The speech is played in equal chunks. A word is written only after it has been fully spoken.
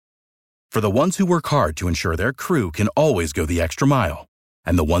For the ones who work hard to ensure their crew can always go the extra mile,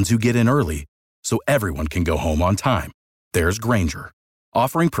 and the ones who get in early so everyone can go home on time, there's Grainger,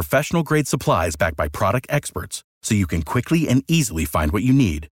 offering professional-grade supplies backed by product experts so you can quickly and easily find what you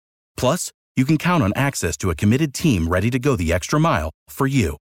need. Plus, you can count on access to a committed team ready to go the extra mile for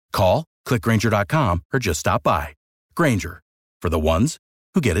you. Call, click Grainger.com, or just stop by. Grainger, for the ones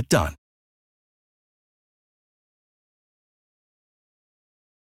who get it done.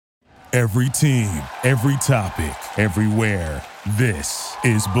 Every team, every topic, everywhere. This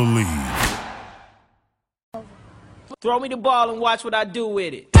is Believe. Throw me the ball and watch what I do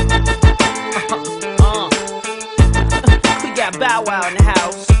with it. We got Bow Wow in the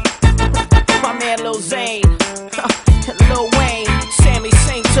house. My man Lil Zane, Lil Wayne, Sammy,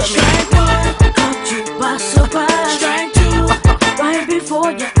 sing to me. Strike one, caught you by surprise. Strike two, right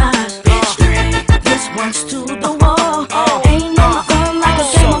before your eyes. Pitch three, this one's to the wall. Ain't no fun like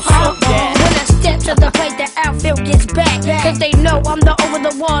a game of football. When I step to the plate, the outfield gets back. Cause they know I'm the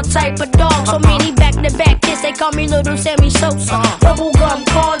over-the-wall type of dog. So many back-to-back hits, they call me Little Sammy Sosa. Bubblegum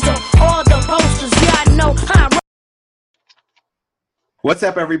cards on all the posters. Yeah, I know how I What's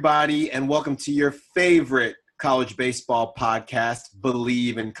up, everybody, and welcome to your favorite college baseball podcast,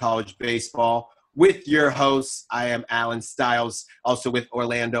 Believe in College Baseball, with your hosts. I am Alan Stiles, also with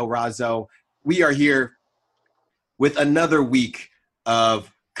Orlando Razzo. We are here with another week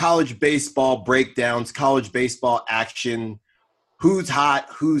of college baseball breakdowns, college baseball action, who's hot,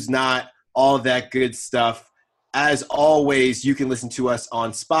 who's not, all that good stuff. As always, you can listen to us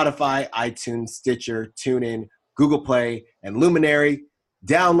on Spotify, iTunes, Stitcher, TuneIn, Google Play, and Luminary.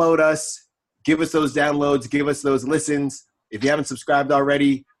 Download us, give us those downloads, give us those listens. If you haven't subscribed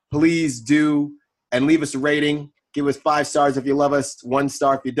already, please do, and leave us a rating. Give us 5 stars if you love us, 1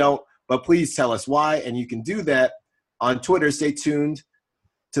 star if you don't, but please tell us why, and you can do that on Twitter. Stay tuned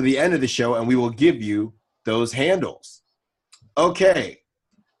to the end of the show, and we will give you those handles. Okay,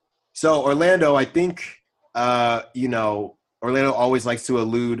 so Orlando, I think, Orlando always likes to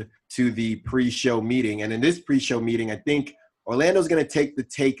allude to the pre-show meeting, and in this pre-show meeting, I think Orlando's going to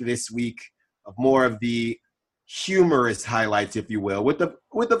take this week of more of the humorous highlights, if you will, with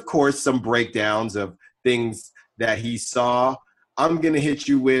of course some breakdowns of things that he saw. I'm going to hit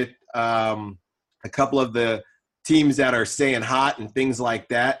you with a couple of the teams that are staying hot and things like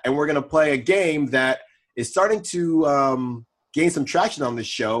that, and we're going to play a game that is starting to gain some traction on this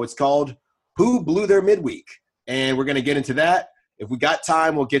show. It's called Who Blew Their Midweek, and we're going to get into that. If we got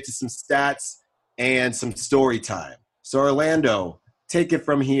time, we'll get to some stats and some story time. So, Orlando, take it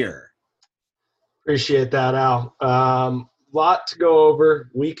from here. Appreciate that, Al. Lot to go over.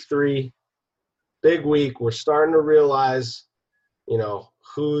 Week 3, big week. We're starting to realize,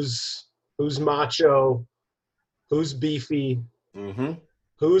 who's macho, who's beefy,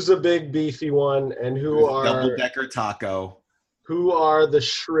 who's a big beefy one, and who's double-decker taco. Who are the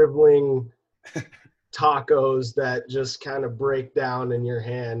shriveling tacos that just kind of break down in your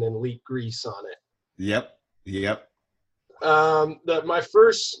hand and leak grease on it. Yep.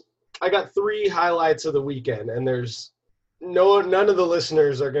 I got 3 highlights of the weekend, and there's none of the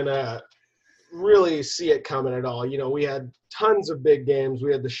listeners are gonna really see it coming at all. We had tons of big games.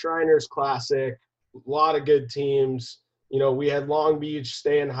 We had the Shriners Classic, a lot of good teams. We had Long Beach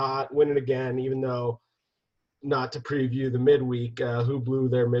staying hot, winning again, even though not to preview the midweek, who blew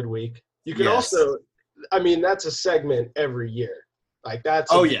their midweek. You can also, that's a segment every year. Like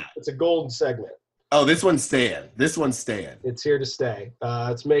it's a golden segment. Oh, this one's staying. It's here to stay.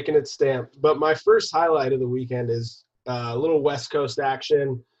 It's making its stamp. But my first highlight of the weekend is a little West Coast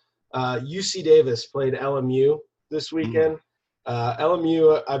action. UC Davis played LMU this weekend.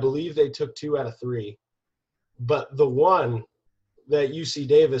 LMU, I believe they took 2 out of 3. But the one that UC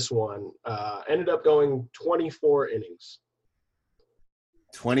Davis won ended up going 24 innings.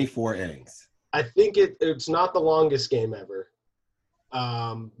 24 innings. I think it's not the longest game ever.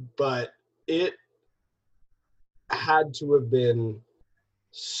 But it had to have been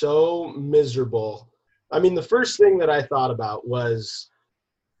so miserable. The first thing that I thought about was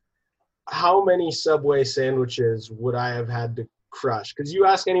how many Subway sandwiches would I have had to crush? Because you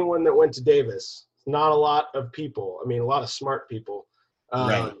ask anyone that went to Davis, not a lot of people. A lot of smart people,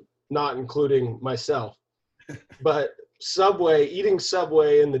 right. Not including myself. But eating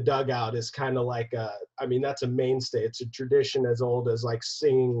Subway in the dugout is kind of like that's a mainstay. It's a tradition as old as like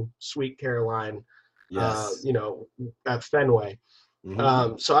singing Sweet Caroline. Yes. At Fenway.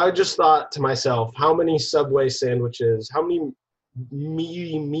 So I just thought to myself, how many Subway sandwiches, how many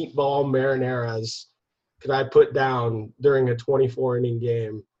meaty meatball marinaras could I put down during a 24-inning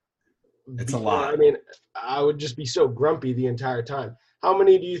game? It's a lot. I would just be so grumpy the entire time. How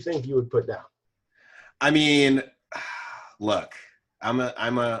many do you think you would put down? I mean, look, I'm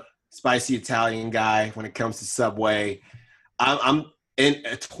a spicy Italian guy when it comes to Subway. I'm in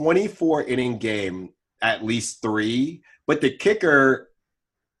a 24 inning game, at least 3, but the kicker,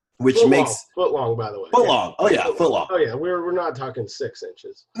 which makes foot long, by the way. Foot long. Oh yeah, foot long. Oh yeah, we're not talking 6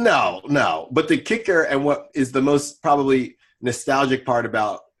 inches. No. But the kicker, and what is the most probably nostalgic part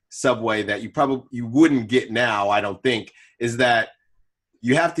about Subway that you wouldn't get now, I don't think, is that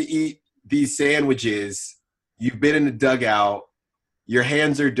you have to eat these sandwiches. You've been in the dugout. Your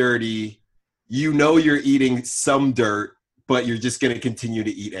hands are dirty. You know you're eating some dirt, but you're just going to continue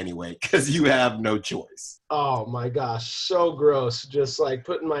to eat anyway because you have no choice. Oh my gosh, so gross. Just like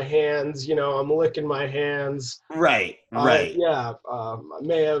putting my hands, I'm licking my hands. Right. Yeah, I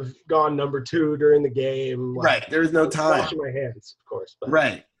may have gone number 2 during the game. Right, there's no time. Washing my hands, of course. But.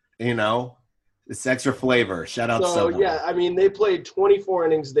 Right, it's extra flavor. Shout out Subway. Yeah, I mean, they played 24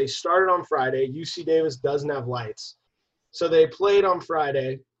 innings. They started on Friday. UC Davis doesn't have lights. So they played on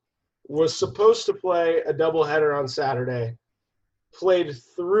Friday, was supposed to play a doubleheader on Saturday, played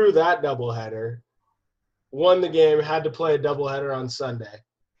through that doubleheader, won the game, had to play a doubleheader on Sunday.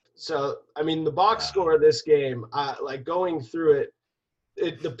 So, I mean, the box score of this game, going through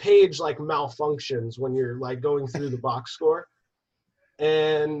it, the page, malfunctions when you're, going through the box score.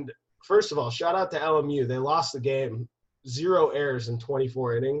 And first of all, shout out to LMU. They lost the game, 0 errors in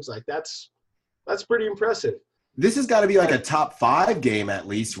 24 innings. That's pretty impressive. This has got to be a top 5 game at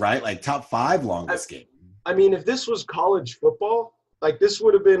least, right? Top 5 longest game. I mean, if this was college football, this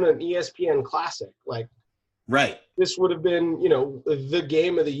would have been an ESPN classic. Right. This would have been, the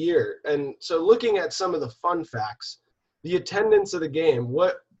game of the year. And so looking at some of the fun facts, the attendance of the game,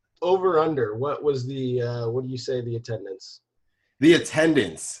 what was the, what do you say the attendance? The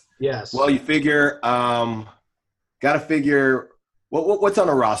attendance. Yes. Well, you figure, got to figure, what's on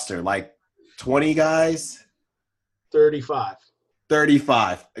a roster? 20 guys? 35.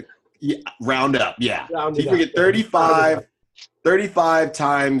 35. Yeah, round up, yeah. Round you figure 35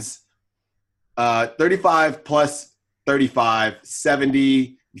 times 35 plus 35,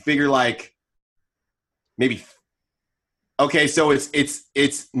 70. You figure maybe. Okay, so it's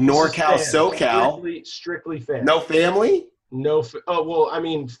NorCal, SoCal. Strictly family. No family? No.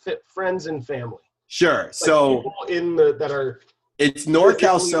 Friends and family. Sure. So people that are. It's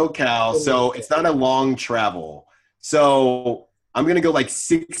NorCal, SoCal, so it's not a long travel. So I'm going to go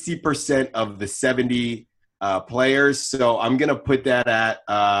 60% of the 70 players. So I'm going to put that at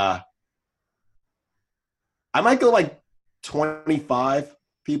I might go 25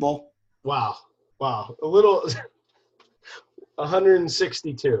 people. Wow. A little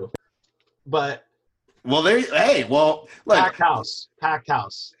 162. But well, look. Packed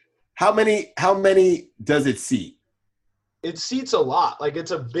house. How many does it seat? It seats a lot. It's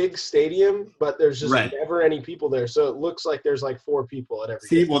a big stadium, but there's just never any people there. So it looks like there's 4 people at every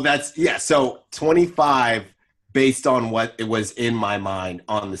game. Well, so 25 based on what it was in my mind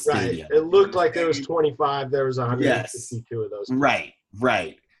on the stadium. Right. It looked like there was 25. There was 152 of those. Right.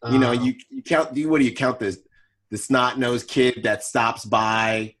 You count. What do you count? The snot-nosed kid that stops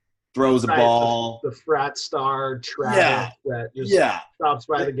by, throws a ball. The frat star Travis that just stops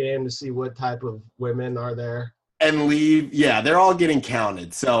by the game to see what type of women are there. And leave. Yeah, they're all getting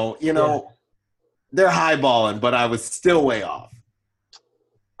counted. So, they're highballing, but I was still way off.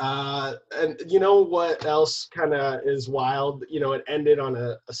 And you know what else kind of is wild? It ended on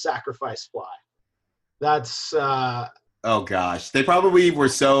a sacrifice fly. That's oh gosh. They probably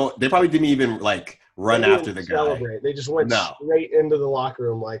didn't even run after the guy. They just went straight into the locker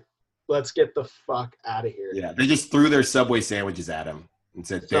room let's get the fuck out of here. Yeah, they just threw their Subway sandwiches at him and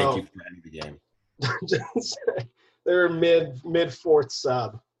said, thank you for ending the game. They're mid fourth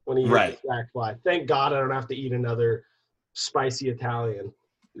sub when he hit the sack fly. Thank God I don't have to eat another spicy Italian.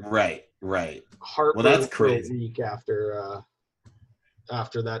 Right. Heartburn. Well, that's crazy. For a week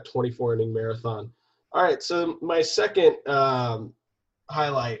after that 24 inning marathon. All right, so my second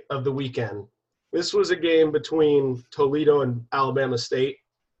highlight of the weekend. This was a game between Toledo and Alabama State.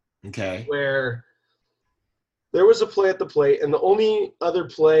 Okay. Where there was a play at the plate, and the only other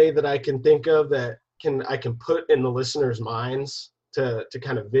play that I can think of that I can put in the listeners' minds to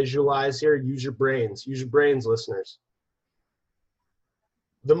kind of visualize here. Use your brains, listeners.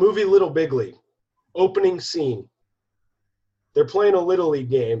 The movie Little Big League, opening scene. They're playing a Little League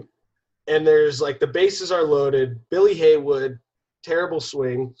game, and there's the bases are loaded. Billy Haywood, terrible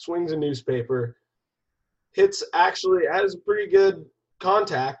swings a newspaper, has pretty good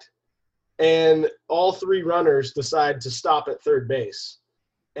contact, and all 3 runners decide to stop at third base.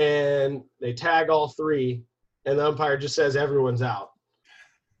 And they tag all 3, and the umpire just says everyone's out.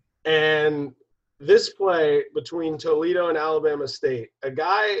 And this play between Toledo and Alabama State, a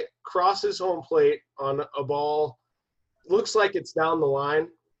guy crosses home plate on a ball, looks like it's down the line.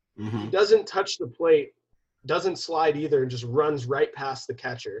 Mm-hmm. He doesn't touch the plate, doesn't slide either, and just runs right past the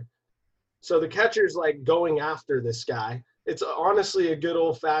catcher. So the catcher's like going after this guy. It's honestly a good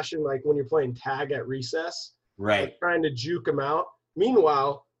old-fashioned, like when you're playing tag at recess, Right. like trying to juke him out.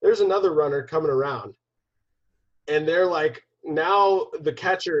 Meanwhile, there's another runner coming around, and they're like, now the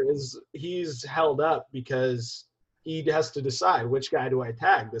catcher he's held up because he has to decide which guy do I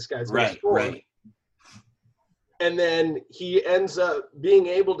tag. This guy's going to score. Right. And then he ends up being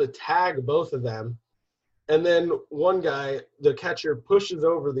able to tag both of them. And then one guy, the catcher, pushes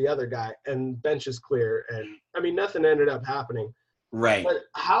over the other guy and bench is clear. And, I mean, nothing ended up happening. Right. But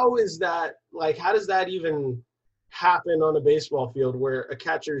how is that – like, how does that even happen on a baseball field where a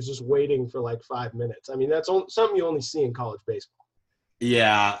catcher is just waiting for, like, 5 minutes? I mean, that's something you only see in college baseball.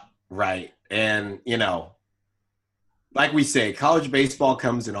 Yeah, right. And, you know, like we say, college baseball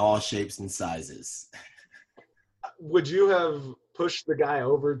comes in all shapes and sizes. Would you have pushed the guy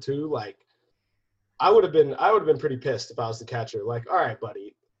over too? Like, I would have been pretty pissed if I was the catcher. Like, all right,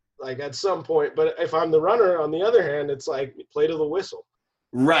 buddy, like at some point. But if I'm the runner, on the other hand, it's like play to the whistle.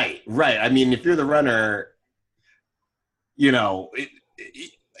 Right. I mean, if you're the runner, you know,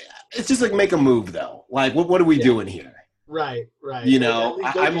 it's just like make a move though. Like, what are we doing here? Right. You know,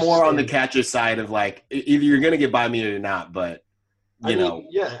 I'm more on the catcher side of like either you're gonna get by me or you're not. But you know,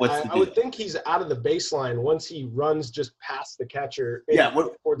 what's the deal? I would think he's out of the baseline once he runs just past the catcher. Yeah,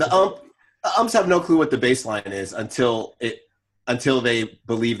 the umps have no clue what the baseline is until they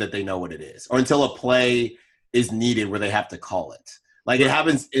believe that they know what it is, or until a play is needed where they have to call it. Like it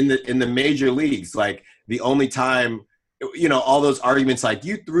happens in the major leagues. Like the only time, you know, all those arguments like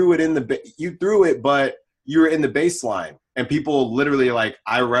you threw it, but you were in the baseline, and people literally like,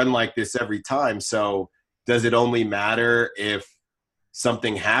 I run like this every time. So does it only matter if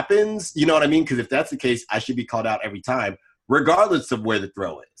something happens? You know what I mean? Because if that's the case, I should be called out every time, regardless of where the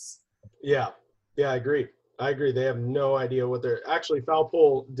throw is. Yeah, I agree. They have no idea what they're actually. Foul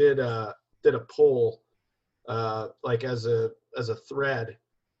Pole did a poll, like as a thread.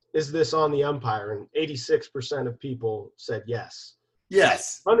 Is this on the umpire? And 86% of people said yes.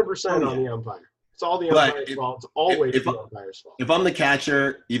 Yes. 100% on the umpire. It's all the umpire's fault. It's always the umpire's fault. If I'm the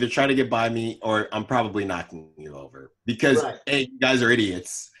catcher, either try to get by me or I'm probably knocking you over because A, you guys are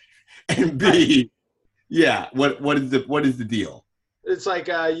idiots, and B, what is the deal? It's like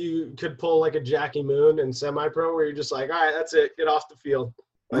you could pull like a Jackie Moon in semi-pro where you're just like, all right, that's it, get off the field.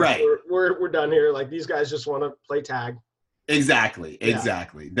 Like, right. We're done here. Like these guys just want to play tag. Exactly.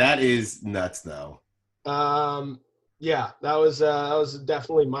 That is nuts, though. Yeah, that was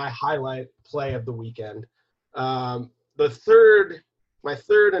definitely my highlight play of the weekend. My third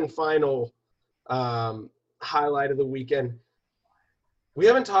and final highlight of the weekend. We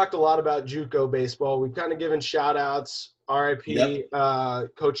haven't talked a lot about JUCO baseball. We've kind of given shout outs, RIP,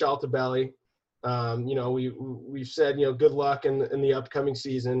 Coach Altobelli. You know, we've said, you know, good luck in the upcoming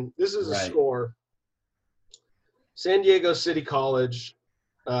season. This is a score. San Diego City College,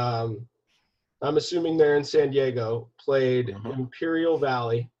 I'm assuming they're in San Diego, played Imperial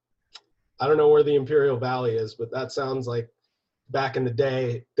Valley. I don't know where the Imperial Valley is, but that sounds like back in the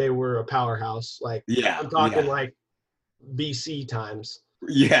day they were a powerhouse. Like, I'm talking like BC times.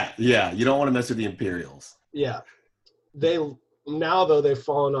 Yeah. You don't want to mess with the Imperials. Yeah. They've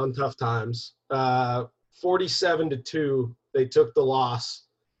fallen on tough times. 47-2, they took the loss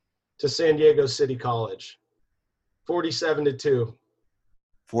to San Diego City College. 47-2.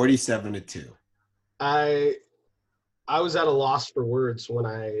 47-2. I was at a loss for words when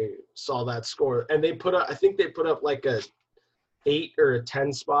I saw that score. And they put up like a 8 or a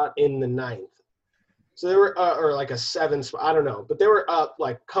 10 spot in the 9th. So they were or like a 7 spot, I don't know, but they were up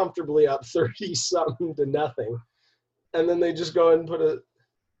like comfortably up 30-something to nothing. And then they just go ahead and put a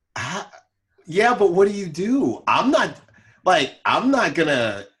yeah, but what do you do? I'm not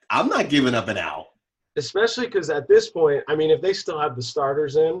giving up an out. Especially because at this point, I mean, if they still have the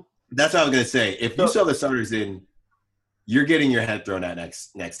starters in. That's what I was going to say. If you still have the starters in, you're getting your head thrown at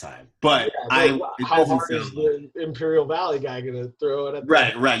next time. But how hard is the Imperial Valley guy going to throw it at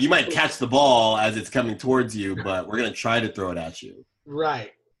Right. You might catch the ball as it's coming towards you, but we're going to try to throw it at you.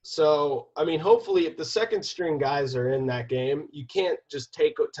 Right. So, I mean, hopefully if the second string guys are in that game, you can't just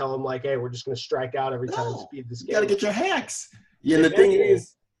tell them like, hey, we're just going to strike out every time and speed this game. You got to get your hacks. Yeah, and the thing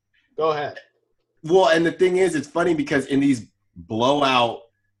is. Go ahead. Well, and the thing is, it's funny because in these blowout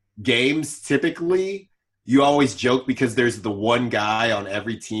games, typically, you always joke because there's the one guy on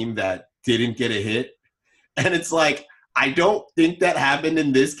every team that didn't get a hit. And it's like, I don't think that happened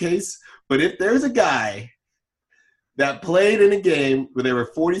in this case, but if there's a guy that played in a game where there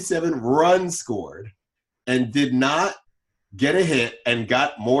were 47 runs scored and did not get a hit and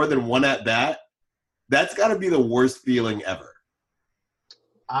got more than one at bat, that's got to be the worst feeling ever.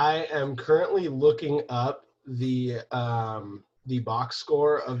 I am currently looking up the box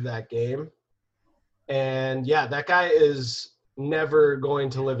score of that game. And yeah, that guy is never going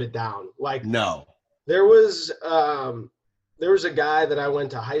to live it down. Like, no. There was a guy that I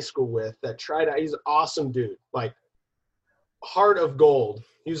went to high school with that tried out. He's an awesome dude, like heart of gold.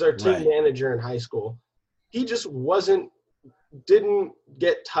 He was our team manager in high school. He just didn't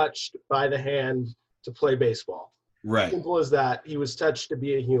get touched by the hand to play baseball. Right. Simple as that. He was touched to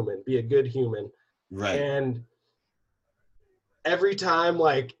be a human, be a good human. Right. And every time,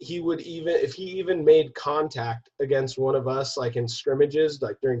 like, if he even made contact against one of us, like in scrimmages,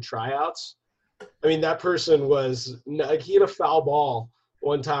 like during tryouts, I mean, that person was like, he had a foul ball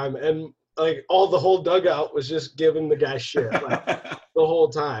one time, and like the whole dugout was just giving the guy shit like, the whole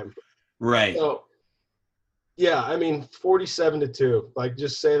time. Right. So, yeah, I mean, 47-2. Like,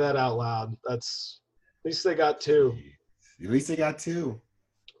 just say that out loud. That's at least they got two. At least they got two.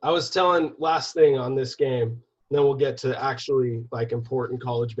 I was telling last thing on this game, and then we'll get to actually like important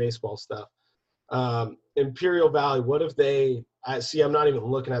college baseball stuff. Imperial Valley, what if I'm not even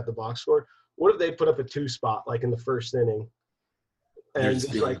looking at the box score. What if they put up a 2-spot like in the first inning? And They're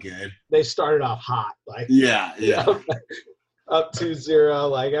just like good. They started off hot, like yeah. up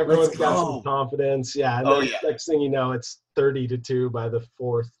 2-0. Like everyone's got go. some confidence. Yeah. And next thing you know, it's 30-2 by the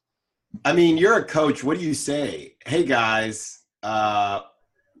fourth. I mean, you're a coach. What do you say? Hey guys,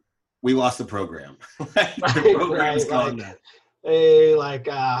 we lost the program. The program's gone now. Hey, like,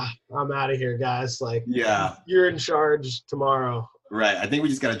 I'm out of here, guys. Like, yeah, you're in charge tomorrow. Right. I think we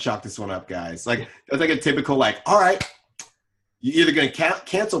just got to chalk this one up, guys. Like, it's like a typical, like, all right, you're either going to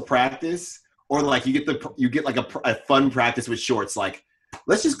cancel practice or like you get like a fun practice with shorts. Like,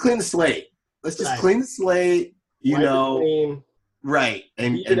 let's just clean the slate. Let's just clean the slate, you Wipe know. it clean. Right.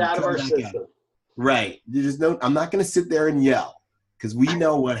 And Get it out of our system. Right. You just know, I'm not going to sit there and yell because we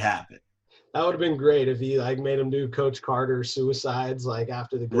know what happened. That would have been great if he like made him do Coach Carter suicides like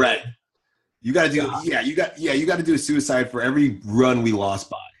after the game. Right. You got to do you got to do a suicide for every run we lost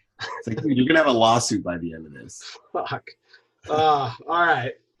by. It's like, dude, you're going to have a lawsuit by the end of this. Fuck. All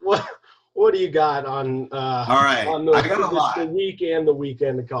right. What do you got on all right. on I got a lot. The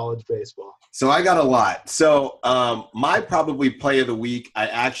weekend of college baseball? So I got a lot. So my probably play of the week, I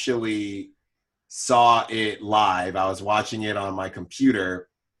actually saw it live. I was watching it on my computer,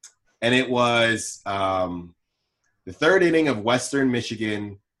 and it was the third inning of Western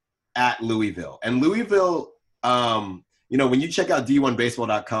Michigan at Louisville. And Louisville, when you check out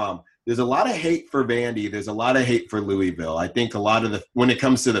D1Baseball.com, there's a lot of hate for Vandy. There's a lot of hate for Louisville. I think a lot of when it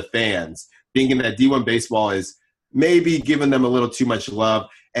comes to the fans, thinking that D1 Baseball is maybe giving them a little too much love.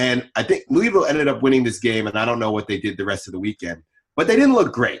 And I think Louisville ended up winning this game, and I don't know what they did the rest of the weekend. But they didn't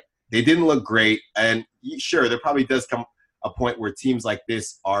look great. And sure, there probably does come a point where teams like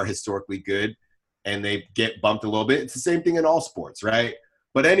this are historically good, and they get bumped a little bit. It's the same thing in all sports, right?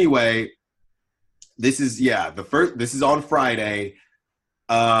 But anyway, this is on Friday.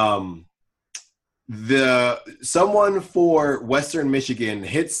 Someone for Western Michigan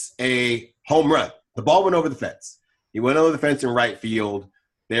hits a home run. The ball went over the fence. He went over the fence in right field.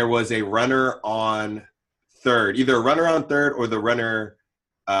 There was a runner on third, either a runner on third or the runner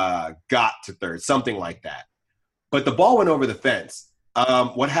got to third, something like that. But the ball went over the fence.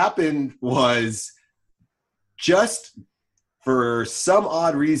 What happened was, just for some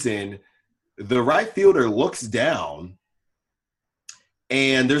odd reason, the right fielder looks down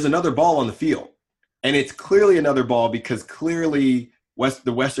and there's another ball on the field. And it's clearly another ball because clearly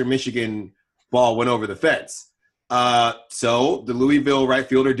the Western Michigan ball went over the fence. So the Louisville right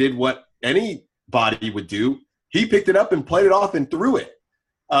fielder did what anybody would do. He picked it up and played it off and threw it.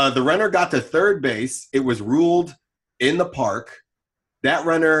 The runner got to third base. It was ruled in the park. That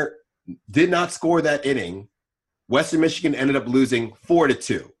runner did not score that inning. Western Michigan ended up losing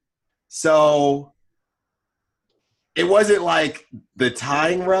 4-2. So it wasn't like the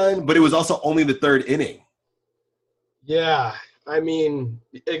tying run, but it was also only the third inning. Yeah, I mean,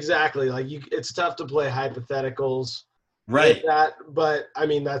 exactly. Like it's tough to play hypotheticals, right? Like that, but I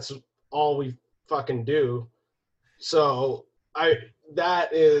mean, that's all we fucking do. So that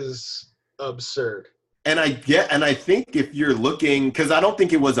is absurd. And I think if you're looking, because I don't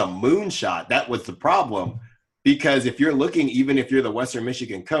think it was a moonshot, that was the problem. Because if you're looking, even if you're the Western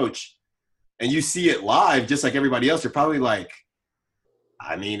Michigan coach, and you see it live, just like everybody else, you're probably like,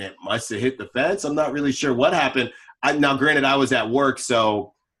 I mean, it must have hit the fence. I'm not really sure what happened. now granted I was at work,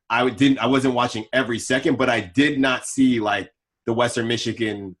 so I wasn't watching every second, but I did not see like the Western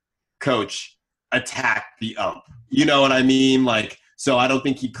Michigan coach attack the ump. You know what I mean? Like, so I don't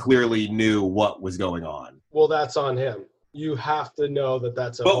think he clearly knew what was going on. Well, that's on him. You have to know that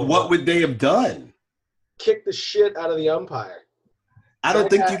that's a But what would they have done? Kick the shit out of the umpire. I don't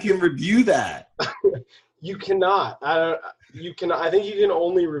think you can review that. You cannot. I think you can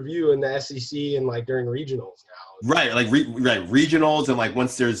only review in the SEC and like during regionals now. Right, like regionals and like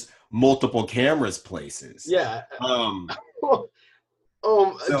once there's multiple cameras places. Yeah. So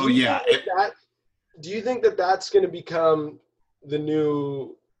yeah. Do you think that that's going to become the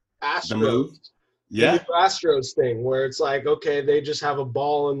new Astros? The move? Yeah. The new Astros thing where it's like, okay, they just have a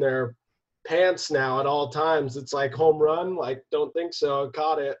ball in their pants now at all times. It's like home run. Like, don't think so.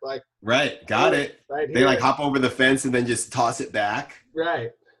 Caught it. Like, right. Got it. Right here. They like hop over the fence and then just toss it back.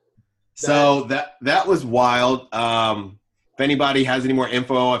 Right. So that was wild. If anybody has any more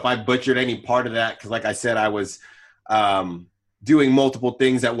info, if I butchered any part of that, because like I said, I was doing multiple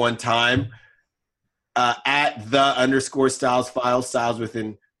things at one time. At _Styles Files, Styles with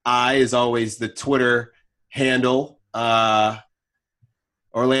an I is always the Twitter handle.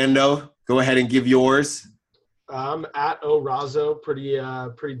 Orlando, go ahead and give yours. At Orazo,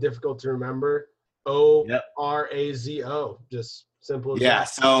 pretty difficult to remember. ORAZO, just simple as that.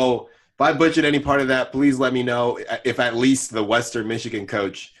 So if I butchered any part of that, please let me know if at least the Western Michigan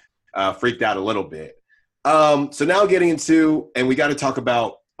coach freaked out a little bit. So now getting into, and we got to talk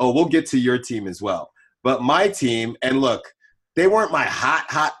about, we'll get to your team as well. But my team, and look, they weren't my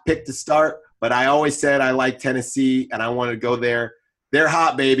hot pick to start, but I always said I like Tennessee and I wanted to go there. They're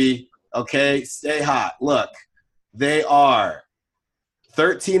hot, baby. Okay, stay hot. Look, they are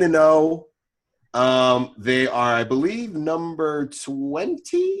 13-0. They are, I believe, number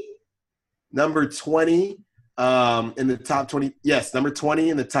 20 in the top 20. Yes, number 20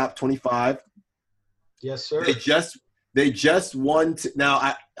 in the top 25. Yes, sir. They just won.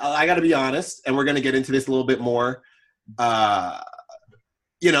 Now, I got to be honest, and we're going to get into this a little bit more.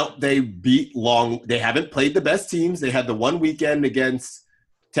 They beat long. They haven't played the best teams. They had the one weekend against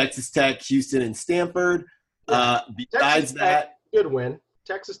Texas Tech, Houston, and Stanford. Besides that, good win.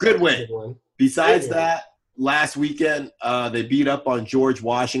 Good win. Besides that, last weekend they beat up on George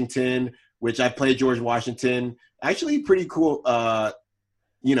Washington, which I played George Washington. Actually, pretty cool.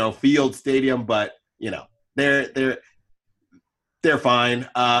 Field stadium, but they're fine.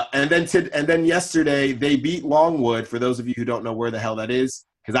 And then yesterday they beat Longwood. For those of you who don't know where the hell that is,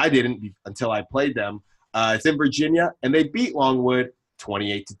 because I didn't until I played them. It's in Virginia, and they beat Longwood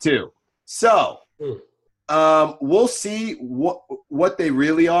 28-2. So we'll see what they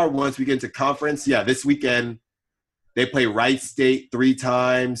really are once we get into conference. Yeah, this weekend they play Wright State 3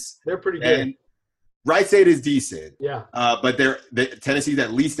 times. They're pretty good. And Wright State is decent. Yeah. But Tennessee's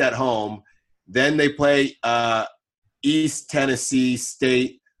at least at home. Then they play East Tennessee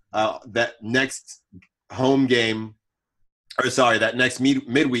State that next home game, that next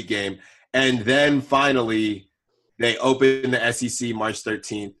midweek game. And then finally they open the SEC March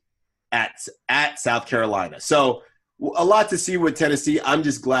 13th at South Carolina. So a lot to see with Tennessee. I'm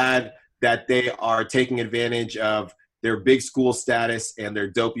just glad that they are taking advantage of their big school status and their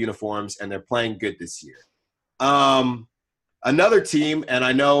dope uniforms, and they're playing good this year. Another team, and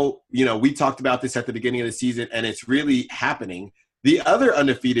I know, we talked about this at the beginning of the season, and it's really happening. The other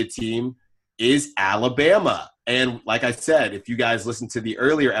undefeated team is Alabama. And like I said, if you guys listen to the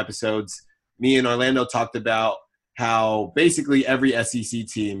earlier episodes, me and Orlando talked about how basically every SEC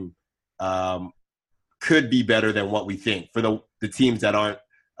team could be better than what we think for the teams that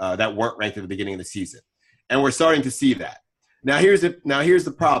weren't ranked at the beginning of the season. And we're starting to see that. Now here's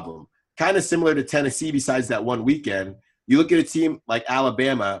the problem. Kind of similar to Tennessee, besides that one weekend, you look at a team like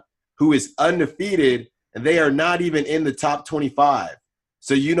Alabama, who is undefeated, and they are not even in the top 25.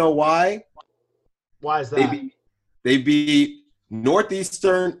 So you know why? Why is that? They beat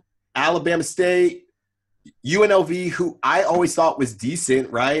Northeastern, Alabama State, UNLV, who I always thought was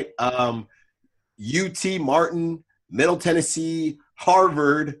decent, right? UT Martin, Middle Tennessee,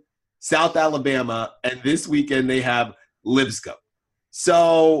 Harvard, South Alabama, and this weekend they have Lipscomb.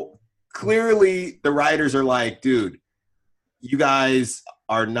 So clearly the writers are like, dude, you guys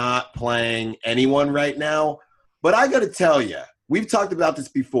are not playing anyone right now. But I got to tell you, we've talked about this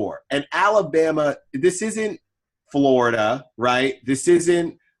before. And Alabama, this isn't Florida, right? This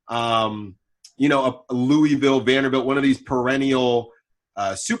isn't, a Louisville, Vanderbilt, one of these perennial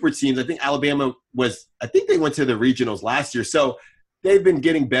super teams. I think Alabama they went to the regionals last year. So they've been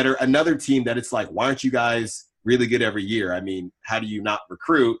getting better. Another team that it's like, why aren't you guys really good every year? I mean, how do you not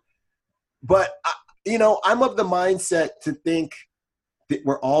recruit? But I'm of the mindset to think that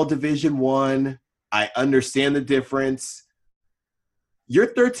we're all Division I. I understand the difference. You're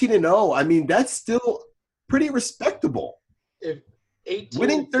 13-0. I mean, that's still pretty respectable. If 18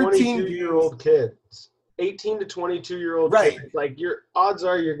 winning to 22-year-old kids, 18 to 22-year-old right. kids, like your odds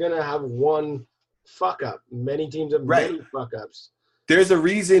are you're going to have one fuck up. Many teams have many fuck ups. There's a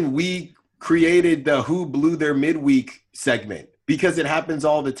reason we created the Who Blew Their Midweek segment, because it happens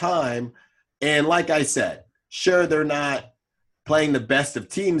all the time. And like I said, sure, they're not playing the best of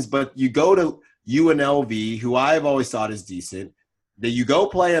teams, but you go to UNLV, who I've always thought is decent, that you go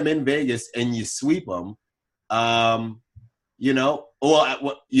play them in Vegas and you sweep them. You know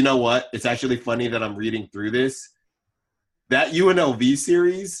what? It's actually funny that I'm reading through this. That UNLV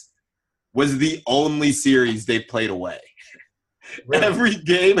series was the only series they played away. Really? Every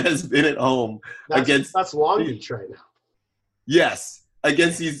game has been at home against. That's Long Beach right now. Yes,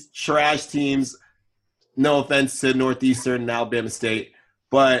 against these trash teams. No offense to Northeastern and Alabama State,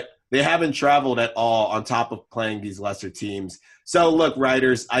 but they haven't traveled at all on top of playing these lesser teams. So, look,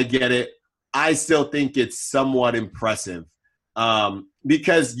 writers, I get it. I still think it's somewhat impressive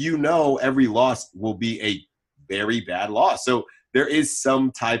because every loss will be a very bad loss. So there is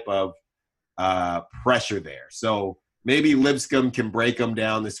some type of pressure there. So maybe Lipscomb can break them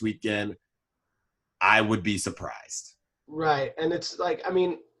down this weekend. I would be surprised. Right, and it's like, I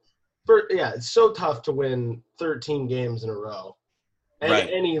mean, it's so tough to win 13 games in a row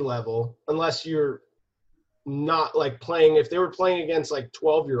at any level, unless you're not like playing. If they were playing against like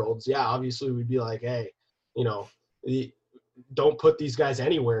 12-year-olds, obviously we'd be like, hey, don't put these guys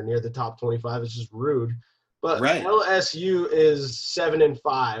anywhere near the top 25. It's just rude. But LSU is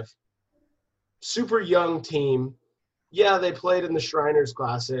 7-5, super young team. Yeah, they played in the Shriners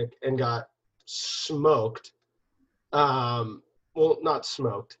Classic and got smoked. Well, not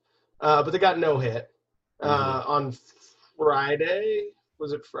smoked, but they got no hit on Friday.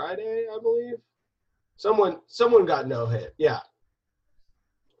 Was it Friday, I believe? Someone got no hit. Yeah.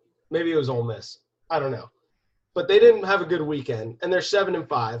 Maybe it was Ole Miss. I don't know. But they didn't have a good weekend, and they're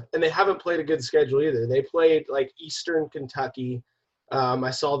 7-5, and they haven't played a good schedule either. They played like Eastern Kentucky.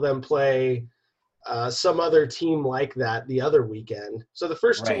 I saw them play some other team like that the other weekend. So the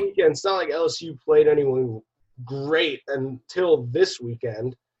first two weekends, it's not like LSU played anyone great until this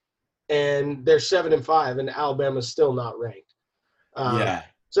weekend, and they're 7-5, and Alabama's still not ranked.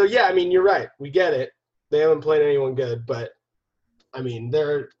 So I mean, you're right. We get it. They haven't played anyone good, but I mean,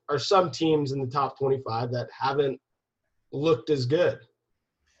 there are some teams in the top 25 that haven't looked as good.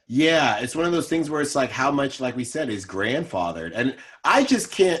 Yeah, it's one of those things where it's like how much, like we said, is grandfathered. And I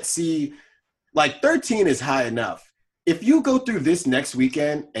just can't see, like 13 is high enough. If you go through this next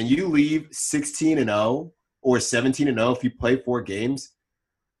weekend and you leave 16-0 or 17-0 if you play 4 games,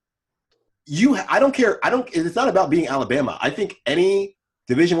 I don't care. It's not about being Alabama. I think any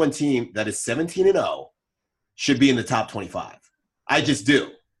Division I team that is 17-0 should be in the top 25. I just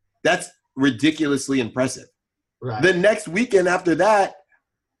do. That's ridiculously impressive. Right. The next weekend after that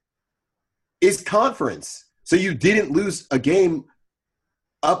is conference. So you didn't lose a game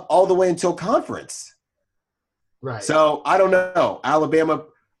up all the way until conference. Right. So I don't know. Alabama,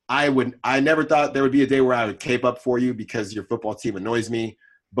 I never thought there would be a day where I would cape up for you because your football team annoys me.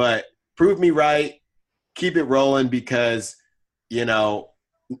 But prove me right. Keep it rolling because,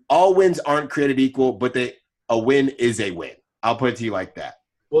 all wins aren't created equal, but a win is a win. I'll put it to you like that.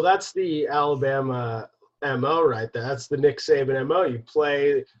 Well, that's the Alabama MO right there. That's the Nick Saban MO. You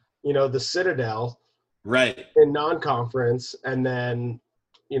play, the Citadel in non-conference, and then,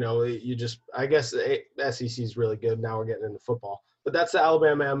 you just – I guess the SEC is really good. Now we're getting into football. But that's the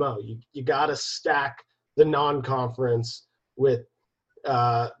Alabama MO. You got to stack the non-conference with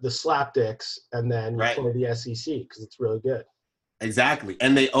the slapdicks, and then you play the SEC because it's really good. Exactly.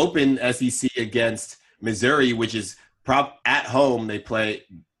 And they open SEC against Missouri, which is at home. They play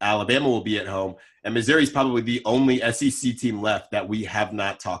 – Alabama will be at home. And Missouri is probably the only SEC team left that we have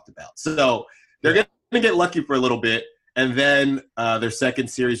not talked about. So they're going to get lucky for a little bit. And then their second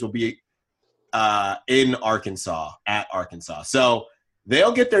series will be in Arkansas, at Arkansas. So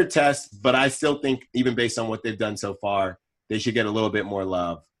they'll get their test, but I still think even based on what they've done so far, they should get a little bit more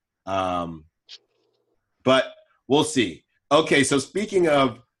love. But we'll see. Okay, so speaking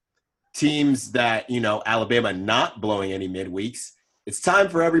of teams that, Alabama not blowing any midweeks, it's time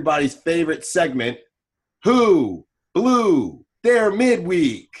for everybody's favorite segment, Who Blew Their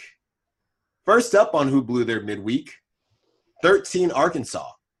Midweek? First up on Who Blew Their Midweek, 13 Arkansas.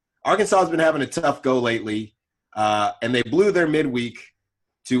 Arkansas has been having a tough go lately, and they blew their midweek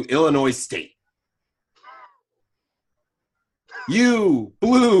to Illinois State. You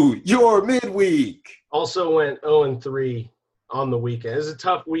blew your midweek. Also went 0-3 on the weekend. It was a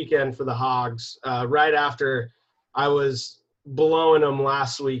tough weekend for the Hogs. Right after I was blowing them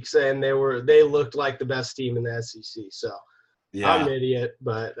last week, saying they looked like the best team in the SEC. So Yeah. I'm an idiot,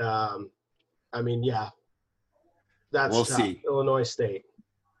 but that's We'll tough. see. Illinois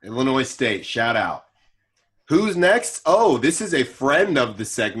State, shout out. Who's next? Oh, this is a friend of the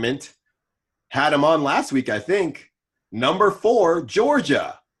segment. Had him on last week, I think. Number 4,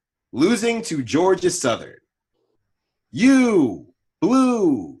 Georgia, losing to Georgia Southern. You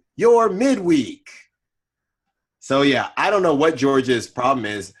blew your midweek. So, yeah, I don't know what Georgia's problem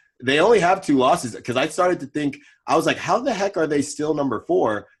is. They only have 2 losses because I started to think, I was like, how the heck are they still number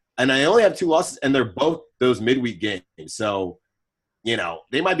 4? And I only have 2 losses, and they're both those midweek games. So,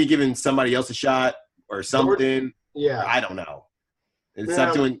 they might be giving somebody else a shot or something. Yeah. I don't know. And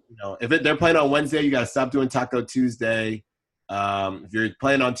stop doing, if they're playing on Wednesday, you got to stop doing Taco Tuesday. If you're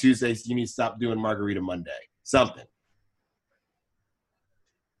playing on Tuesdays, you need to stop doing Margarita Monday. Something.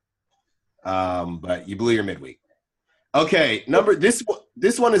 But you blew your midweek. Okay,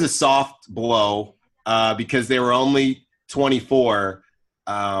 this one is a soft blow because they were only 24.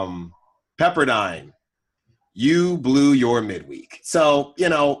 Pepperdine, you blew your midweek. So,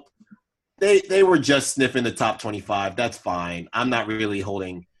 they were just sniffing the top 25. That's fine. I'm not really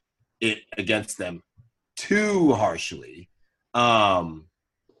holding it against them too harshly. Let's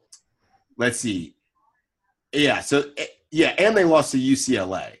see. Yeah, and they lost to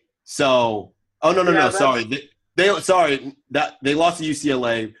UCLA. So, sorry. They lost to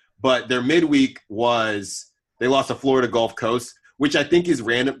UCLA, but their midweek was they lost to Florida Gulf Coast, which I think is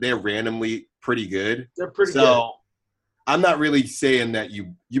random. They're randomly pretty good. They're pretty good. I'm not really saying that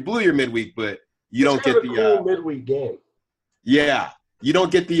you blew your midweek, but you don't get the cool midweek game. Yeah, you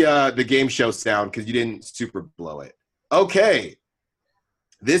don't get the game show sound because you didn't super blow it. Okay,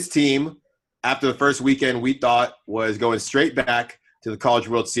 this team after the first weekend we thought was going straight back to the College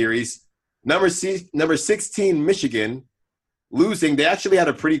World Series. Number 16 Michigan losing. They actually had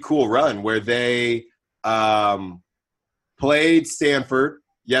a pretty cool run where they played Stanford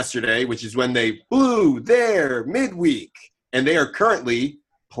yesterday, which is when they blew their midweek. And they are currently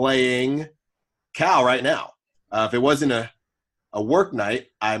playing Cal right now. If it wasn't a work night,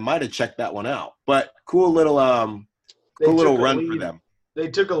 I might have checked that one out. But cool little run for them. They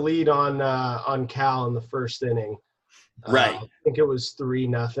took a lead on Cal in the first inning. Right. I think it was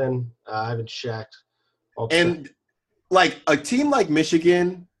 3-0. I haven't checked. And like a team like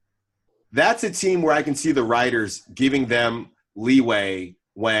Michigan, that's a team where I can see the writers giving them leeway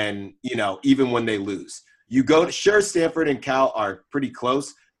when, even when they lose. You go to Stanford and Cal are pretty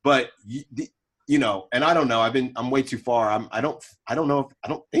close, but and I don't know. I'm way too far. I don't know. I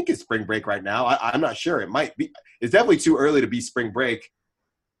don't think it's spring break right now. I'm not sure. It might be. It's definitely too early to be spring break.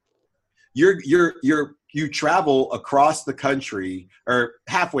 You travel across the country or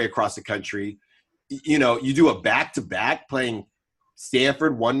halfway across the country. You do a back-to-back playing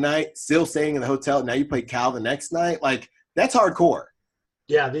Stanford one night, still staying in the hotel. Now you play Cal the next night. Like, that's hardcore.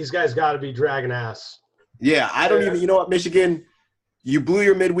 Yeah, these guys got to be dragging ass. Yeah, I don't even – you know what, Michigan, you blew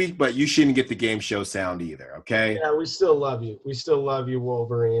your midweek, but you shouldn't get the game show sound either, okay? Yeah, we still love you. We still love you,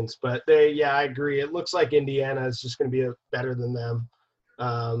 Wolverines. But I agree. It looks like Indiana is just going to be better than them.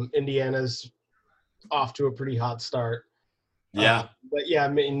 Indiana's off to a pretty hot start. Yeah. But, yeah, I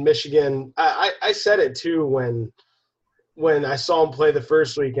mean, Michigan, I said it too when I saw them play the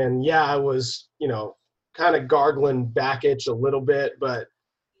first weekend. Yeah, I was, kind of gargling back itch a little bit, but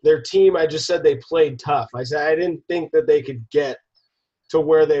their team, I just said they played tough. I said I didn't think that they could get to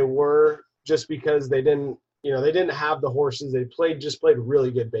where they were just because they didn't have the horses. They just played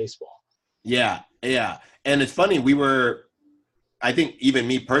really good baseball. Yeah. And it's funny, I think even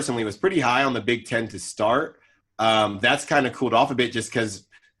me personally was pretty high on the Big Ten to start. That's kind of cooled off a bit just because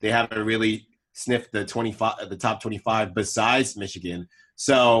they haven't really sniffed the top 25 besides Michigan.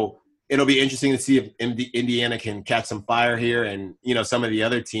 So it'll be interesting to see if Indiana can catch some fire here and, some of the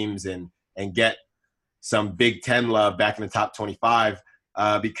other teams and get some Big Ten love back in the top 25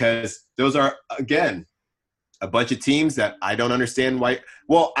 because those are, again, a bunch of teams that I don't understand why.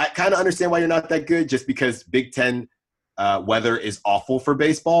 Well, I kind of understand why you're not that good just because Big Ten weather is awful for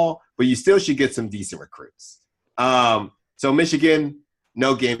baseball, but you still should get some decent recruits. So Michigan,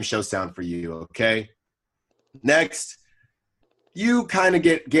 no game show sound for you, okay? Next, you kind of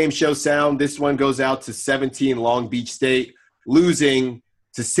get game show sound. This one goes out to 17 Long Beach State, losing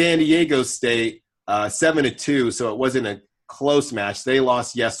to San Diego State 7-2, so it wasn't a close match. They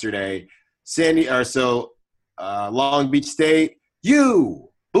lost yesterday. Long Beach State, you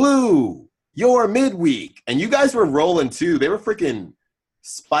blew your midweek. And you guys were rolling too. They were freaking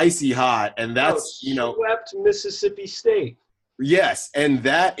spicy hot. And that's, swept Mississippi State. Yes. And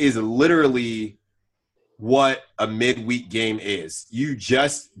that is literally what a midweek game is. You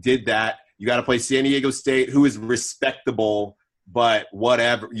just did that. You got to play San Diego State, who is respectable, but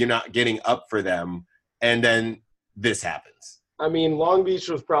whatever. You're not getting up for them. And then this happens. I mean, Long Beach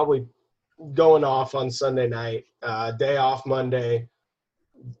was probably going off on Sunday night, day off Monday.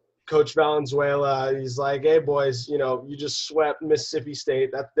 Coach Valenzuela, he's like, hey, boys, you just swept Mississippi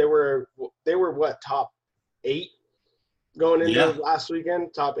State. That they were what, top 8 going into last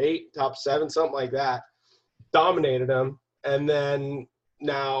weekend? Top 8, top 7, something like that. Dominated them. And then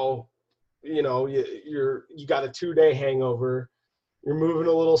now, you got a 2-day hangover. You're moving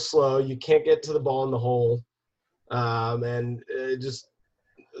a little slow. You can't get to the ball in the hole. And just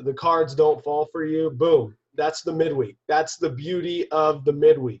the cards don't fall for you. Boom. That's the midweek. That's the beauty of the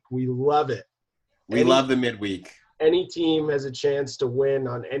midweek. We love it. We love the midweek. Any team has a chance to win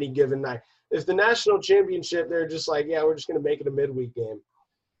on any given night. If the national championship, they're just like, yeah, we're just going to make it a midweek game.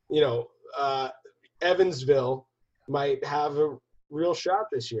 Evansville might have a real shot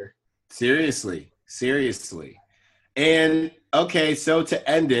this year. Seriously. And, okay, so to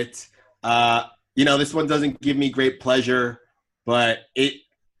end it, this one doesn't give me great pleasure, but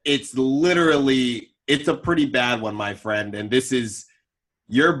it's literally – it's a pretty bad one, my friend. And this is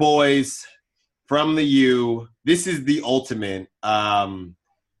your boys from the U. This is the ultimate.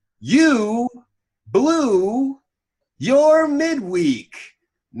 You blew your midweek.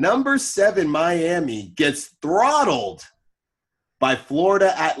 Number 7, Miami, gets throttled by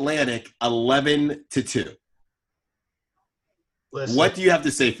Florida Atlantic 11-2. Listen, what do you have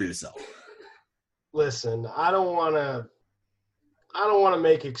to say for yourself? Listen, I don't want to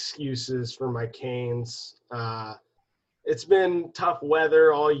make excuses for my Canes. It's been tough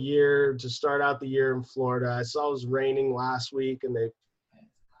weather all year to start out the year in Florida. I saw it was raining last week, and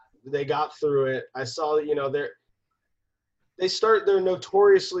they got through it. I saw that they're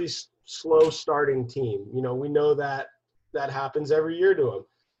notoriously slow starting team. We know that happens every year to them.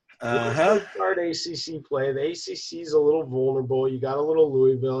 Start ACC play. The ACC is a little vulnerable. You got a little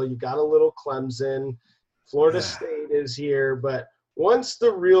Louisville. You got a little Clemson. Florida State is here. But once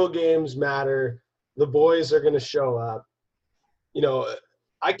the real games matter, the boys are going to show up.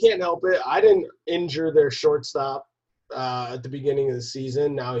 I can't help it. I didn't injure their shortstop at the beginning of the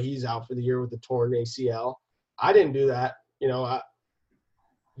season. Now he's out for the year with a torn ACL. I didn't do that.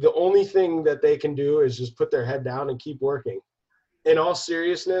 The only thing that they can do is just put their head down and keep working. In all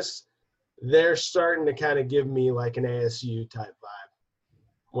seriousness, they're starting to kind of give me like an ASU type vibe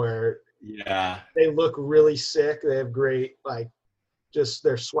where they look really sick. They have great, just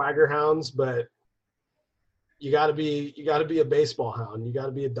their swagger hounds, but you got to be a baseball hound. You got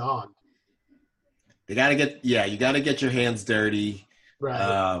to be a dog. You got to get your hands dirty.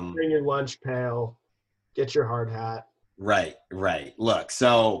 Right. Bring your lunch pail, get your hard hat. Right. Look,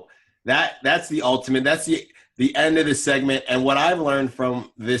 so that's the ultimate. That's the end of the segment. And what I've learned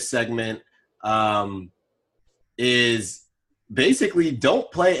from this segment is basically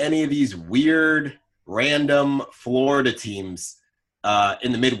don't play any of these weird, random Florida teams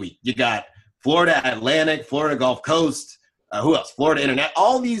in the midweek. You got Florida Atlantic, Florida Gulf Coast, who else? Florida Internet.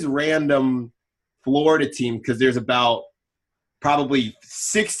 All these random Florida teams, because there's about probably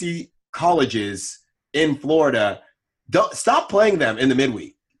 60 colleges in Florida. Don't stop playing them in the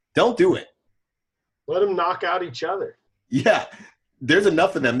midweek. Don't do it. Let them knock out each other. Yeah, there's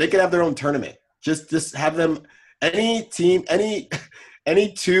enough of them. They could have their own tournament. Just have them. Any team, any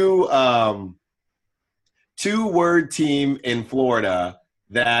two-word team in Florida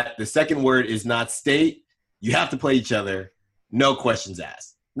that the second word is not state, you have to play each other. No questions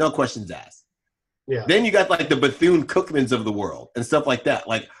asked. Yeah. Then you got like the Bethune-Cookmans of the world and stuff like that.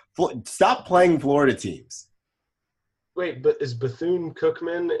 Like, stop playing Florida teams. Wait, but is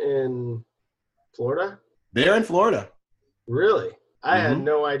Bethune-Cookman in Florida? They're in Florida. Really? I had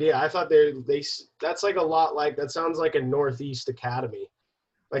no idea. I thought they that's like a lot like – that sounds like a Northeast Academy.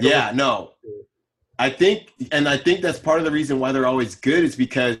 Like no. I think that's part of the reason why they're always good is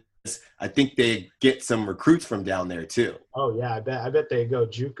because I think they get some recruits from down there too. Oh, yeah. I bet they go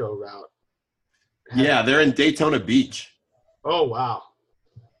JUCO route. Yeah, they're in Daytona Beach. Oh, wow.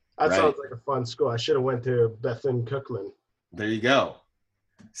 That sounds like a fun school. I should have went to Bethune-Cookman. There you go.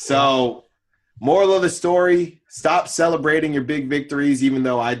 So, moral of the story, stop celebrating your big victories, even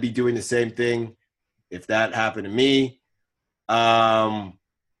though I'd be doing the same thing if that happened to me. And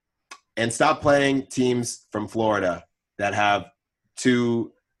stop playing teams from Florida that have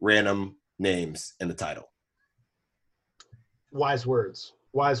two random names in the title. Wise words.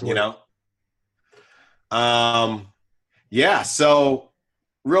 Yeah, so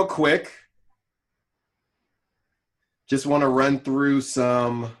real quick, just want to run through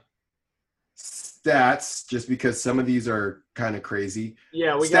some stats just because some of these are kind of crazy.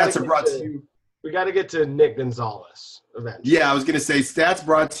 Yeah, we Stats are brought to you. We got to get to Nick Gonzalez eventually. Yeah, I was going to say stats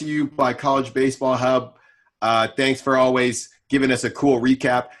brought to you by College Baseball Hub. Thanks for always giving us a cool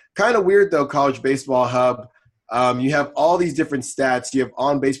recap. Kind of weird, though, College Baseball Hub. You have all these different stats. You have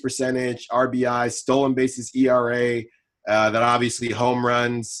on-base percentage, RBI, stolen bases, ERA, then obviously home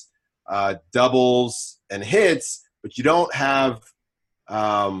runs, doubles, and hits, but you don't have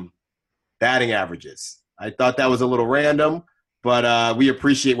batting averages. I thought that was a little random, but we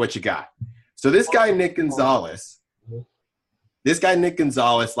appreciate what you got. So this guy, Nick Gonzalez,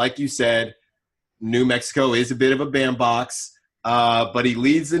 like you said, New Mexico is a bit of a bandbox, but he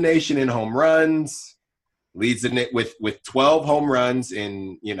leads the nation in home runs, leads in it with 12 home runs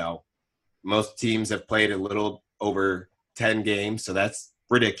in, most teams have played a little over 10 games, so that's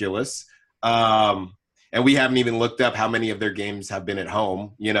ridiculous. And we haven't even looked up how many of their games have been at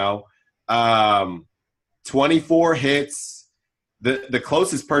home, 24 hits. The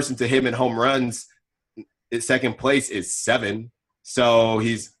closest person to him in home runs in second place is 7. So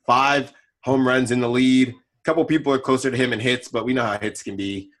he's 5 home runs in the lead. A couple people are closer to him in hits, but we know how hits can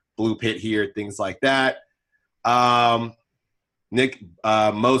be. Blue pit here, things like that. Nick,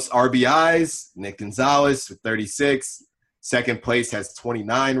 most RBIs, Nick Gonzalez with 36. Second place has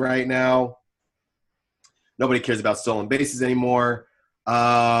 29 right now. Nobody cares about stolen bases anymore.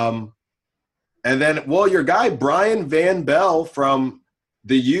 And then, your guy, Brian Van Bell from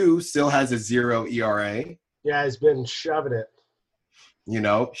the U still has a 0 ERA. Yeah, he's been shoving it.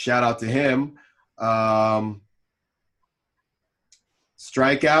 Shout out to him. Strikeouts,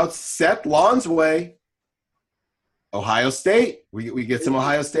 Seth Lonsway, Ohio State. We get some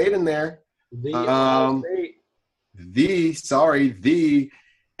Ohio State in there. Ohio State.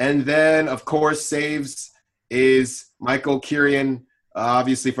 And then, of course, saves is Michael Kirian,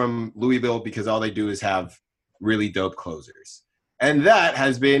 obviously from Louisville, because all they do is have really dope closers. And that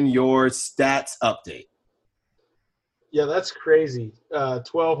has been your stats update. Yeah, that's crazy.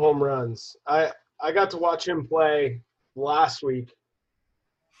 12 home runs. I got to watch him play last week.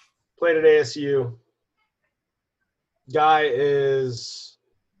 Played at ASU. Guy is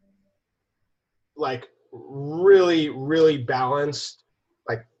like really, really balanced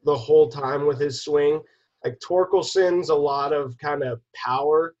like the whole time with his swing. Like Torkelson's a lot of kind of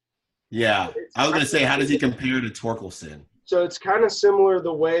power. Yeah. I was going to say, how does he compare to Torkelson? So it's kind of similar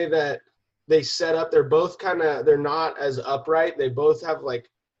the way that they set up. They're both they're not as upright. They both have like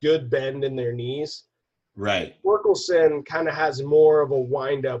good bend in their knees. Right. Torkelson kind of has more of a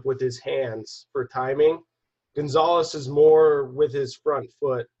windup with his hands for timing. Gonzalez is more with his front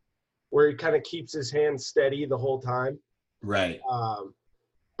foot where he kind of keeps his hands steady the whole time. Right.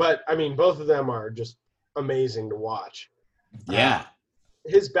 But, I mean, both of them are just amazing to watch. Yeah.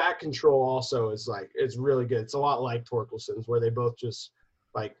 His back control also is it's really good. It's a lot like Torkelson's where they both just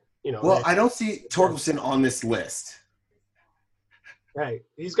Well, I don't see Torkelson on this list. Right.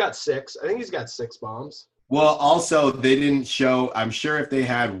 He's got 6. I think he's got 6 bombs. Well, also they didn't show. I'm sure if they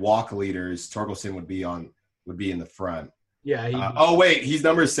had walk leaders, Torkelson would be in the front. Yeah. He's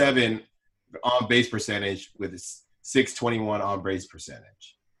number 7 on base percentage with a 621 on base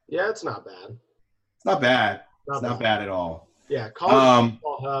percentage. Yeah, it's not bad. It's not bad. It's not bad at all. Yeah, College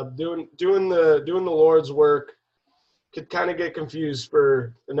Baseball Hub doing the Lord's work. Could kind of get confused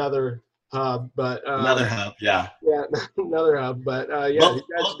for another hub, but another hub, yeah. Yeah, another hub, but yeah. Both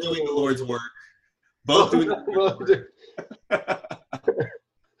doing the Lord's work. Both doing. We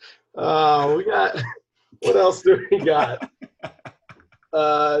got. What else do we got?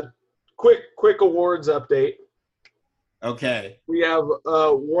 Quick awards update. Okay. We have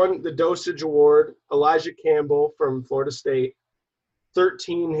the Dosage Award, Elijah Campbell from Florida State,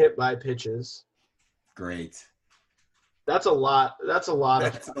 13 hit by pitches. Great. That's a lot. That's a lot.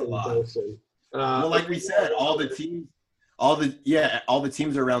 Well, like we said, all the teams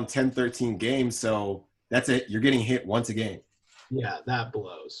are around 10, 13 games, so that's it. You're getting hit once a game. Yeah, that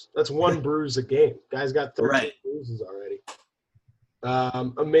blows. That's 1 bruise a game. Guy's got 13 bruises already.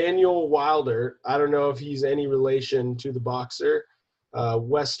 Emmanuel Wilder, I don't know if he's any relation to the boxer.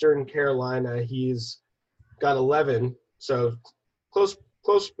 Western Carolina, he's got 11, so close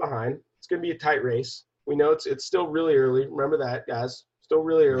behind. It's going to be a tight race. We know it's still really early. Remember that, guys. Still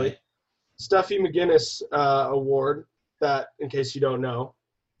really early. Right. Stuffy McGinnis Award, that, in case you don't know,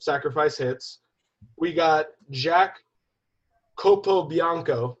 sacrifice hits. We got Jack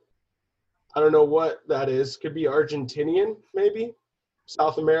Capobianco. I don't know what that is. Could be Argentinian, maybe.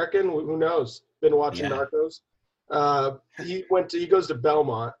 South American. Who knows? been watching Yeah. Narcos. He goes to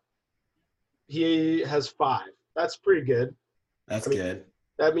Belmont. He has 5. That's pretty good. That's I mean, good.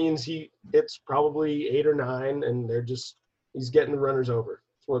 That means it's probably 8 or 9, and he's getting the runners over.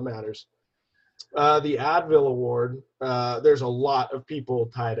 That's what matters. The Advil Award, there's a lot of people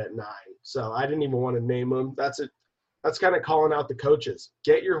tied at 9, so I didn't even want to name them. That's kind of calling out the coaches.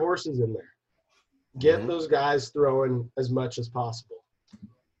 Get your horses in there. Get those guys throwing as much as possible.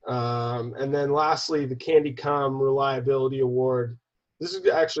 And then lastly, the Candy Com Reliability Award. This is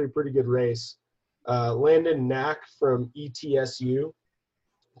actually a pretty good race. Landon Knack from ETSU.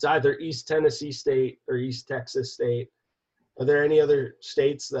 It's either East Tennessee State or East Texas State. Are there any other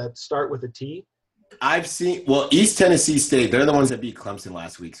states that start with a T? I've seen – East Tennessee State, they're the ones that beat Clemson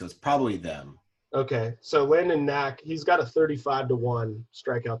last week, so it's probably them. Okay. So Landon Knack, he's got a 35-1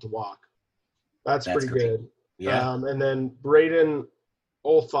 strikeout to walk. That's pretty great. good. Yeah. And then Braden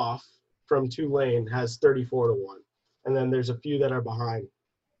Olthoff from Tulane has 34-1. And then there's a few that are behind.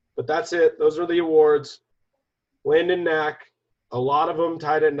 But that's it. Those are the awards. Landon Knack, a lot of them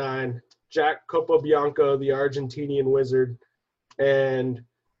tied at 9. Jack Capobianco, the Argentinian wizard, and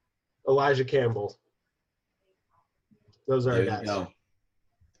Elijah Campbell. Those are our guys. Go.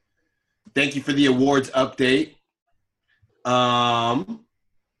 Thank you for the awards update.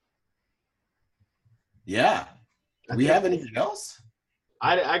 Yeah. Do we have anything else?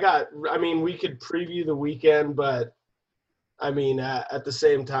 We could preview the weekend, but at the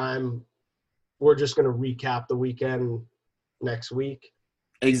same time, we're just going to recap the weekend next week.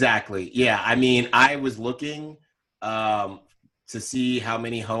 Exactly. Yeah. I was looking to see how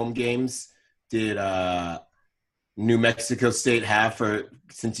many home games did New Mexico State have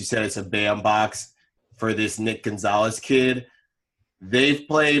since you said it's a BAM box for this Nick Gonzalez kid. They've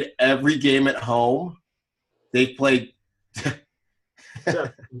played every game at home. They've played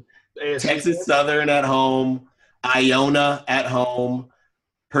Texas Southern at home, Iona at home,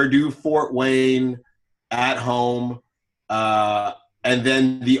 Purdue Fort Wayne at home, and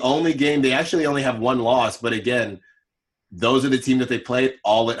then the only game, they actually only have one loss, but again, those are the teams that they played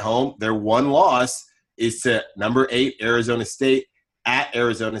all at home. Their one loss is to number 8 Arizona State at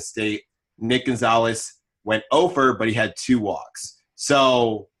Arizona State. Nick Gonzalez went over, but he had 2 walks.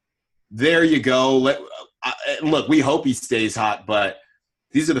 So there you go. Look, we hope he stays hot, but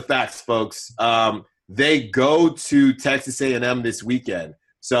these are the facts, folks. They go to Texas A&M this weekend.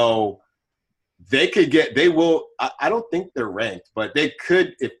 So they will – I don't think they're ranked, but they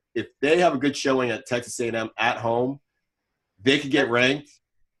could – if they have a good showing at Texas A&M at home, they could get ranked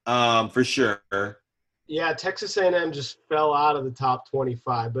for sure. Yeah, Texas A&M just fell out of the top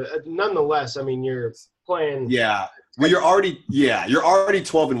 25. But nonetheless, you're playing – Yeah. Well, you're already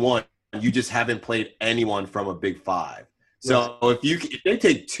 12-1. You just haven't played anyone from a Big 5. So if they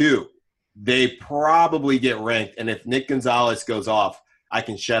take 2, they probably get ranked. And if Nick Gonzalez goes off, I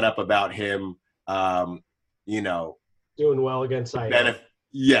can shut up about him, doing well against Iona.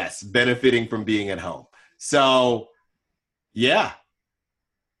 Benefiting from being at home. So, yeah.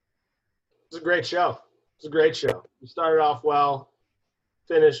 It's a great show. We started off well,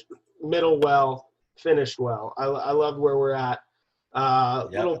 finished middle well, finished well. I love where we're at.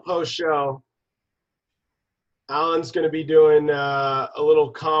 Little post show. Alan's going to be doing a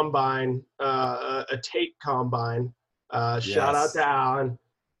little combine, a tape combine. Shout out to Alan.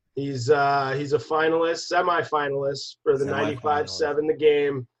 He's a finalist, semi-finalist for the 95.7 The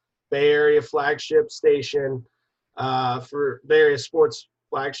Game Bay Area flagship station, for Bay Area sports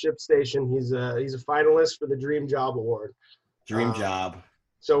flagship station. He's a finalist for the Dream Job Award. Dream job.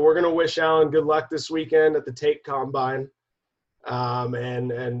 So we're going to wish Alan good luck this weekend at the tape combine.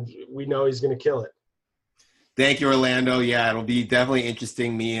 And we know he's going to kill it. Thank you, Orlando. Yeah, it'll be definitely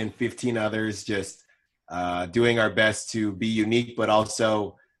interesting. Me and 15 others just doing our best to be unique, but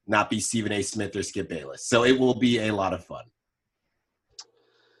also not be Stephen A. Smith or Skip Bayless. So it will be a lot of fun.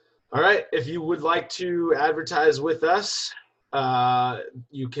 All right. If you would like to advertise with us,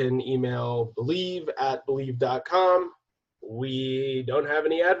 you can email believe@believe.com. We don't have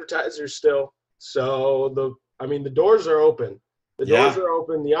any advertisers still. So the doors are open. The doors are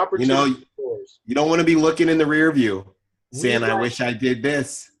open. The opportunity doors. You don't want to be looking in the rear view saying, I wish I did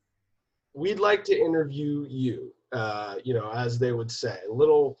this. We'd like to interview you, as they would say. A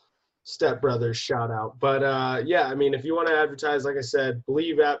little stepbrothers shout out. But, if you want to advertise, like I said,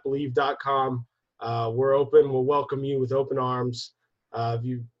 believe@believe.com. We're open. We'll welcome you with open arms. If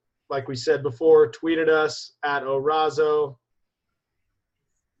you, like we said before, tweeted us at Orazo,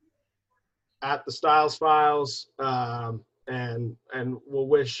 at the Styles Files, and we'll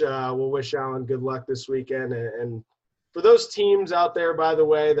wish Alan good luck this weekend. And for those teams out there, by the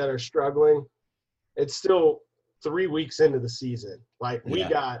way, that are struggling, it's still 3 weeks into the season. Like, we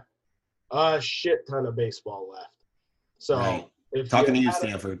got a shit ton of baseball left. So if talking to you,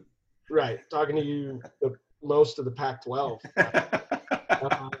 Stanford. Right. Talking to you, most of the Pac-12.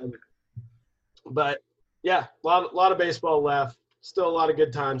 But yeah, a lot of baseball left. Still a lot of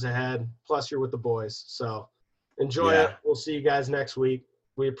good times ahead. Plus, you're with the boys. So enjoy it. We'll see you guys next week.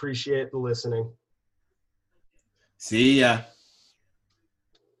 We appreciate the listening. See ya.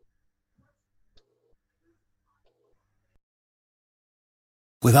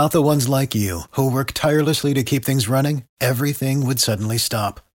 Without the ones like you, who work tirelessly to keep things running, everything would suddenly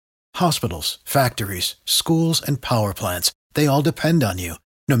stop. Hospitals, factories, schools, and power plants, they all depend on you.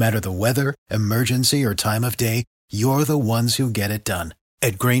 No matter the weather, emergency, or time of day, you're the ones who get it done.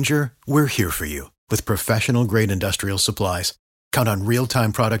 At Grainger, we're here for you with professional-grade industrial supplies. Count on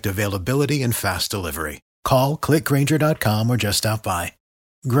real-time product availability and fast delivery. Call, clickgrainger.com, or just stop by.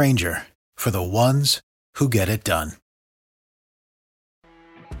 Grainger, for the ones who get it done.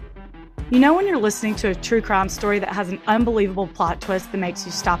 You know when you're listening to a true crime story that has an unbelievable plot twist that makes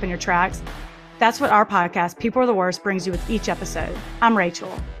you stop in your tracks? That's what our podcast, People Are the Worst, brings you with each episode. I'm Rachel.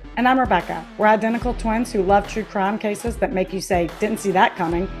 And I'm Rebecca. We're identical twins who love true crime cases that make you say, didn't see that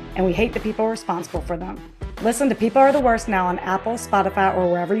coming, and we hate the people responsible for them. Listen to People Are the Worst now on Apple, Spotify, or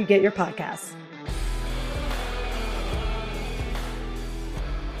wherever you get your podcasts.